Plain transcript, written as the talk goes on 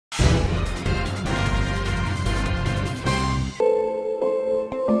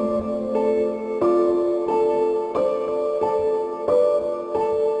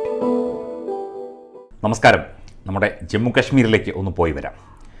നമസ്കാരം. നമ്മുടെ ജമ്മു കാശ്മീരിലേക്ക് ഒന്ന് പോയി വരാം.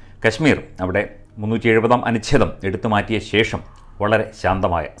 കശ്മീർ അവിടെ 370 അനുച്ഛേദം എടുത്തു മാറ്റിയ ശേഷം വളരെ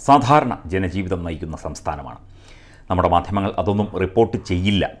ശാന്തമായ സാധാരണ ജനജീവിതം നയിക്കുന്ന സംസ്ഥാനമാണ്. നമ്മുടെ മാധ്യമങ്ങൾ അതൊന്നും റിപ്പോർട്ട്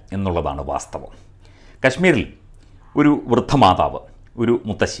ചെയ്യില്ല എന്നുള്ളതാണ് വാസ്തവം. കശ്മീരിൽ ഒരു വൃദ്ധമാതാവ്, ഒരു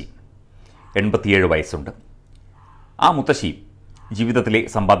മുത്തശ്ശി, 87 വയസ്സുണ്ട്. ആ മുത്തശ്ശി ജീവിതത്തിലെ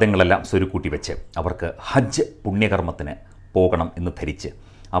സമ്പാദ്യങ്ങളെല്ലാം സ്വരുക്കൂട്ടി വെച്ച് അവർക്ക് ഹജ്ജ് പുണ്യകർമ്മത്തിന് പോകണം എന്ന് ധരിച്ച്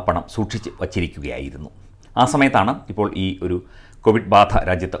ആ പണം സൂക്ഷിച്ച് വച്ചിരിക്കുകയായിരുന്നു. ആ സമയത്താണ് ഇപ്പോൾ ഈ ഒരു കോവിഡ് ബാധ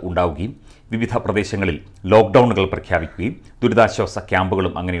രാജ്യത്ത് ഉണ്ടാവുകയും വിവിധ പ്രദേശങ്ങളിൽ ലോക്ക്ഡൗണുകൾ പ്രഖ്യാപിക്കുകയും ദുരിതാശ്വാസ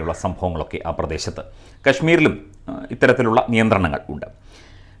ക്യാമ്പുകളും അങ്ങനെയുള്ള സംഭവങ്ങളൊക്കെ ആ പ്രദേശത്ത് കശ്മീരിലും ഇത്തരത്തിലുള്ള നിയന്ത്രണങ്ങൾ ഉണ്ട്.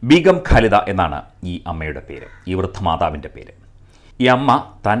 ബീഗം ഖാലിദ എന്നാണ് ഈ അമ്മയുടെ പേര്, ഈ വൃദ്ധമാതാവിൻ്റെ പേര്. ഈ അമ്മ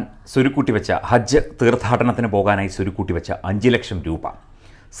താൻ സ്വരുക്കൂട്ടി വെച്ച ഹജ്ജ് തീർത്ഥാടനത്തിന് പോകാനായി സ്വരുക്കൂട്ടി വെച്ച 5 ലക്ഷം രൂപ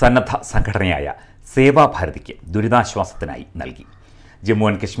സന്നദ്ധ സംഘടനയായ സേവാഭാരതിക്ക് ദുരിതാശ്വാസത്തിനായി നൽകി. ജമ്മു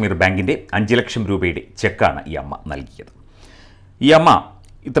ആൻഡ് കശ്മീർ ബാങ്കിൻ്റെ 5 ലക്ഷം രൂപയുടെ ചെക്കാണ് ഈ അമ്മ നൽകിയത്. ഈ അമ്മ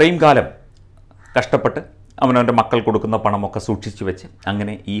ഇത്രയും കാലം കഷ്ടപ്പെട്ട് അവനവൻ്റെ മക്കൾ കൊടുക്കുന്ന പണമൊക്കെ സൂക്ഷിച്ചു വെച്ച്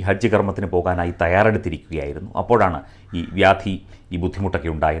അങ്ങനെ ഈ ഹജ്ജ് കർമ്മത്തിന് പോകാനായി തയ്യാറെടുത്തിരിക്കുകയായിരുന്നു. അപ്പോഴാണ് ഈ വ്യാധി, ഈ ബുദ്ധിമുട്ടൊക്കെ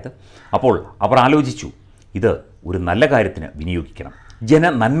ഉണ്ടായത്. അപ്പോൾ അവർ ആലോചിച്ചു, ഇത് ഒരു നല്ല കാര്യത്തിന് വിനിയോഗിക്കണം,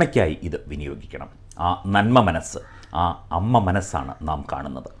 ജനനന്മയ്ക്കായി ഇത് വിനിയോഗിക്കണം. ആ നന്മ മനസ്സ്, ആ അമ്മ മനസ്സാണ് നാം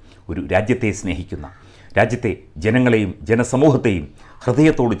കാണുന്നത്. ഒരു രാജ്യത്തെ സ്നേഹിക്കുന്ന, രാജ്യത്തെ ജനങ്ങളെയും ജനസമൂഹത്തെയും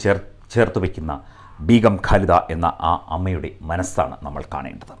ഹൃദയത്തോട് ചേർത്ത് വയ്ക്കുന്ന ബീഗം ഖാലിദ എന്ന ആ അമ്മയുടെ മനസ്സാണ് നമ്മൾ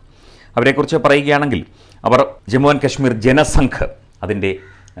കാണേണ്ടത്. അവരെക്കുറിച്ച് പറയുകയാണെങ്കിൽ, അവർ ജമ്മു ആൻഡ് കശ്മീർ ജനസംഘ് അതിൻ്റെ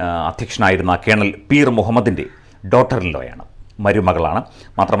അധ്യക്ഷനായിരുന്ന കേണൽ പീർ മുഹമ്മദിൻ്റെ ഡോട്ടർ ഇൻ ലോയാണ്, മരുമകളാണ്.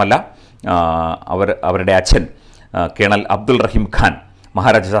 മാത്രമല്ല അവരുടെ അച്ഛൻ കേണൽ അബ്ദുൾ റഹീം ഖാൻ,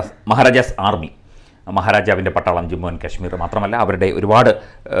 മഹാരാജാസ് ആർമി, മഹാരാജാവിൻ്റെ പട്ടാളം ജമ്മു ആൻഡ് കശ്മീർ. മാത്രമല്ല അവരുടെ ഒരുപാട്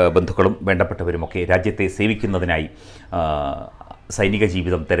ബന്ധുക്കളും വേണ്ടപ്പെട്ടവരുമൊക്കെ രാജ്യത്തെ സേവിക്കുന്നതിനായി സൈനിക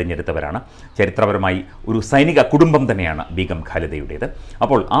ജീവിതം തിരഞ്ഞെടുത്തവരാണ്. ചരിത്രപരമായി ഒരു സൈനിക കുടുംബം തന്നെയാണ് ബീഗം ഖാലിദയുടേത്.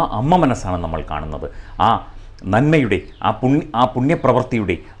 അപ്പോൾ ആ അമ്മ മനസ്സാണ് നമ്മൾ കാണുന്നത്. ആ നന്മയുടെ, ആ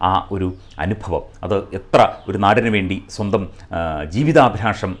പുണ്യപ്രവൃത്തിയുടെ ആ ഒരു അനുഭവം, അത് എത്ര ഒരു നാടിനു വേണ്ടി സ്വന്തം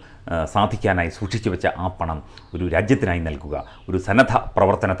ജീവിതാഭിലാഷം സാധിക്കാനായി സൂക്ഷിച്ചു വെച്ച ആ പണം ഒരു രാജ്യത്തിനായി നൽകുക, ഒരു സന്നദ്ധ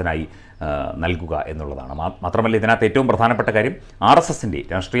പ്രവർത്തനത്തിനായി നൽകുക എന്നുള്ളതാണ്. മാത്രമല്ല ഇതിനകത്ത് ഏറ്റവും പ്രധാനപ്പെട്ട കാര്യം RSSൻ്റെ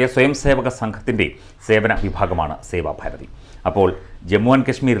രാഷ്ട്രീയ സ്വയം സേവക സംഘത്തിൻ്റെ സേവന വിഭാഗമാണ് സേവാഭാരതി. അപ്പോൾ ജമ്മു ആൻഡ്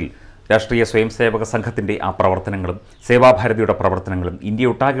കശ്മീരിൽ രാഷ്ട്രീയ സ്വയം സേവക സംഘത്തിൻ്റെ ആ പ്രവർത്തനങ്ങളും സേവാഭാരതിയുടെ പ്രവർത്തനങ്ങളും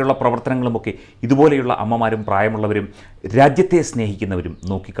ഇന്ത്യയൊട്ടാകെയുള്ള പ്രവർത്തനങ്ങളുമൊക്കെ ഇതുപോലെയുള്ള അമ്മമാരും പ്രായമുള്ളവരും രാജ്യത്തെ സ്നേഹിക്കുന്നവരും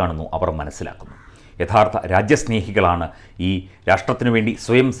നോക്കിക്കാണുന്നു, അവർ മനസ്സിലാക്കുന്നു. യഥാർത്ഥ രാജ്യസ്നേഹികളാണ് ഈ രാഷ്ട്രത്തിനു വേണ്ടി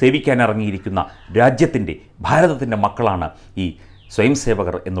സ്വയം സേവിക്കാനിറങ്ങിയിരിക്കുന്ന രാജ്യത്തിൻ്റെ, ഭാരതത്തിൻ്റെ മക്കളാണ് ഈ സ്വയം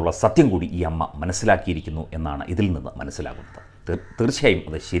സേവകർ എന്നുള്ള സത്യം കൂടി ഈ അമ്മ മനസ്സിലാക്കിയിരിക്കുന്നു എന്നാണ് ഇതിൽ നിന്ന് മനസ്സിലാകുന്നത്. തീർച്ചയായും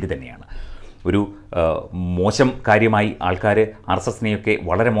അത് ശരി തന്നെയാണ്. ഒരു മോശം കാര്യമായി ആൾക്കാർ RSSനെയൊക്കെ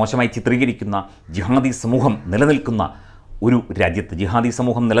വളരെ മോശമായി ചിത്രീകരിക്കുന്ന ജിഹാദി സമൂഹം നിലനിൽക്കുന്ന ഒരു രാജ്യത്ത്, ജിഹാദി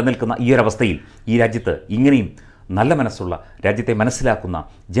സമൂഹം നിലനിൽക്കുന്ന ഈ ഒരവസ്ഥയിൽ ഈ രാജ്യത്ത് ഇങ്ങനെയും നല്ല മനസ്സുള്ള, രാജ്യത്തെ മനസ്സിലാക്കുന്ന,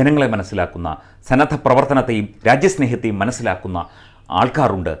 ജനങ്ങളെ മനസ്സിലാക്കുന്ന, സന്നദ്ധ പ്രവർത്തനത്തെയും രാജ്യസ്നേഹത്തെയും മനസ്സിലാക്കുന്ന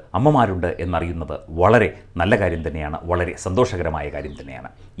ആൾക്കാരുണ്ട്, അമ്മമാരുണ്ട് എന്നറിയുന്നത് വളരെ നല്ല കാര്യം തന്നെയാണ്, വളരെ സന്തോഷകരമായ കാര്യം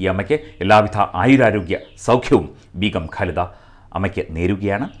തന്നെയാണ്. ഈ അമ്മയ്ക്ക് എല്ലാവിധ ആയുരാരോഗ്യ സൗഖ്യവും ബീഗം ഖാലിദ അമ്മയ്ക്ക്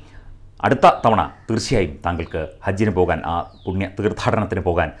നേരുകയാണ്. അടുത്ത തവണ തീർച്ചയായും താങ്കൾക്ക് ഹജ്ജിന് പോകാൻ, ആ പുണ്യ തീർത്ഥാടനത്തിന്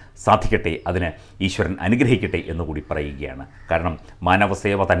പോകാൻ സാധിക്കട്ടെ, അതിന് ഈശ്വരൻ അനുഗ്രഹിക്കട്ടെ എന്നുകൂടി പറയുകയാണ്. കാരണം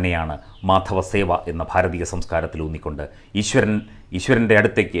മാനവസേവ തന്നെയാണ് മാധവസേവ എന്ന ഭാരതീയ സംസ്കാരത്തിൽ ഊന്നിക്കൊണ്ട് ഈശ്വരൻ്റെ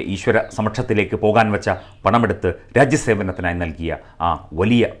അടുത്തേക്ക്, ഈശ്വര സമക്ഷത്തിലേക്ക് പോകാൻ വെച്ച പണമെടുത്ത് രാജ്യസേവനത്തിനായി നൽകിയ ആ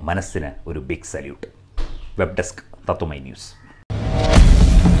വലിയ മനസ്സിന് ഒരു ബിഗ് സല്യൂട്ട്. വെബ് ഡെസ്ക്, തത്വമൈ ന്യൂസ്.